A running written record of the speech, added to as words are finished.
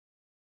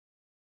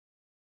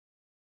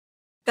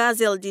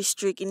Gazelle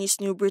District in East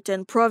New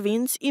Britain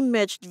Province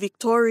emerged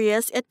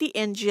victorious at the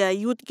NGI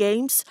Youth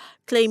Games,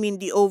 claiming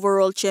the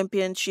overall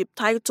championship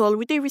title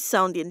with a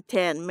resounding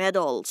 10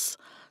 medals.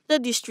 The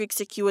district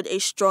secured a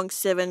strong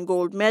 7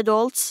 gold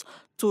medals,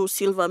 2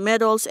 silver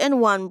medals, and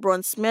 1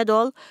 bronze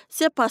medal,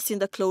 surpassing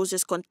the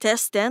closest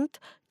contestant,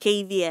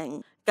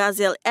 KVN.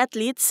 Gazelle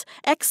athletes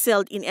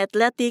excelled in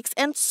athletics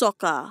and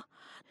soccer.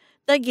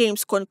 The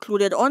games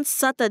concluded on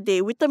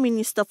Saturday with the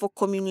Minister for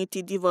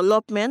Community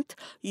Development,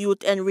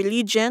 Youth and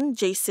Religion,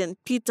 Jason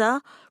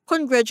Peter,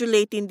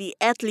 congratulating the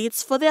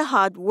athletes for their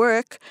hard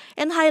work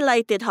and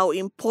highlighted how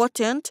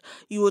important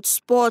youth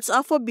sports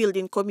are for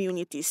building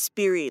community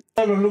spirit.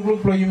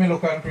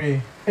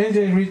 Country,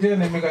 NJ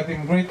region and make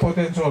team great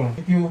potential.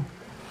 Thank you.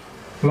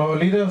 Lo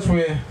leaders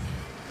we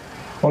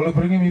all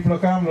bringing me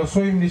plakam lo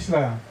soim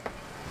disla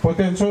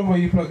potential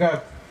we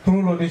plakat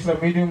through lo disla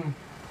medium.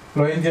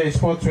 Gazelle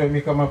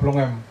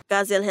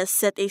has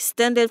set a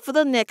standard for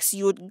the next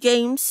Youth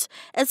Games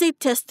as a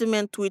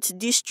testament to its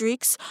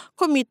district's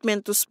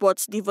commitment to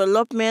sports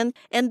development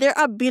and their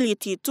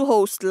ability to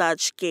host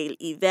large-scale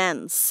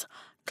events.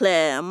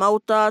 Claire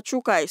Mauta,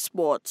 Chukai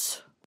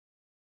Sports.